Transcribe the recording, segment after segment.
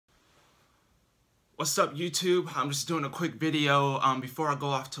What's up, YouTube? I'm just doing a quick video before I go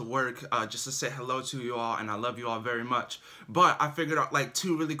off to work just to say hello to you all, and I love you all very much. But I figured out like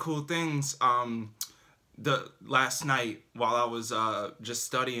two really cool things last night while I was just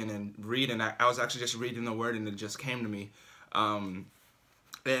studying and reading. I was actually just reading the word and it just came to me. And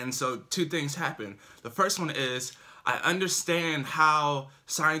so two things happened. The first one is I understand how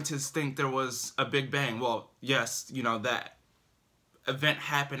scientists think there was a Big Bang. Well, yes, you know, that event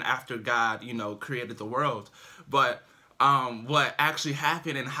happened after God, you know, created the world. But what actually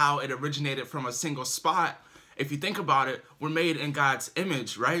happened and how it originated from a single spot, if you think about it, we're made in God's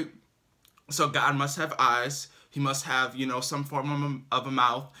image, right? So God must have eyes. He must have, you know, some form of a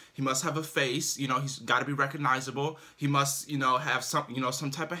mouth. He must have a face. You know, he's got to be recognizable. He must, you know, have some, you know, some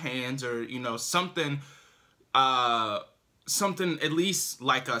type of hands or, you know, something at least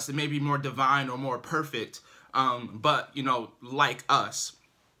like us. It may be more divine or more perfect. But, you know, like us.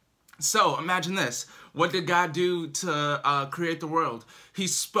 So imagine this. What did God do to create the world? He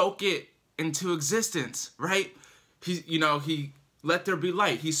spoke it into existence, right? He let there be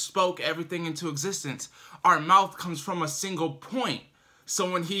light. He spoke everything into existence. Our mouth comes from a single point. So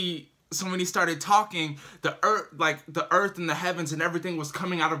when he started talking, the earth and the heavens and everything was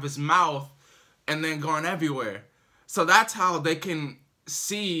coming out of his mouth and then going everywhere. So that's how they can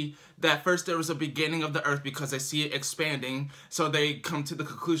see that first there was a beginning of the earth, because they see it expanding. So they come to the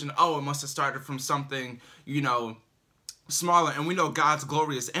conclusion, oh, it must have started from something, you know, smaller. And we know God's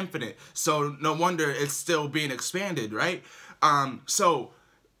glory is infinite, so no wonder it's still being expanded, right? So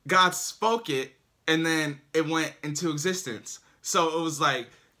God spoke it and then it went into existence. So it was like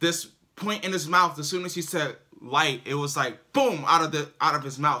this point in his mouth. As soon as he said light, it was like boom, out of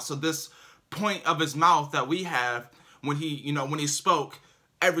his mouth. So this point of his mouth that we have, when he spoke,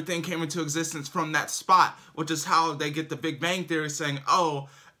 everything came into existence from that spot, which is how they get the Big Bang Theory, saying, oh,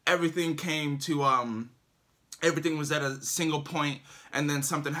 everything was at a single point, and then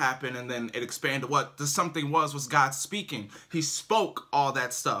something happened, and then it expanded. What the something was God speaking. He spoke all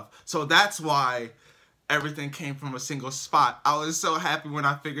that stuff. So that's why everything came from a single spot. I was so happy when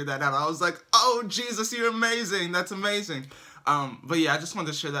I figured that out. I was like, oh, Jesus, you're amazing. That's amazing. But yeah, I just wanted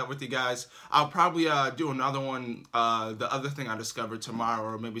to share that with you guys. I'll probably do another one, the other thing I discovered tomorrow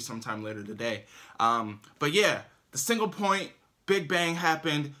or maybe sometime later today. But yeah, the single point, Big Bang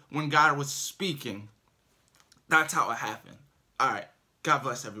happened when God was speaking. That's how it happened. All right. God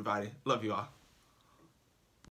bless everybody. Love you all.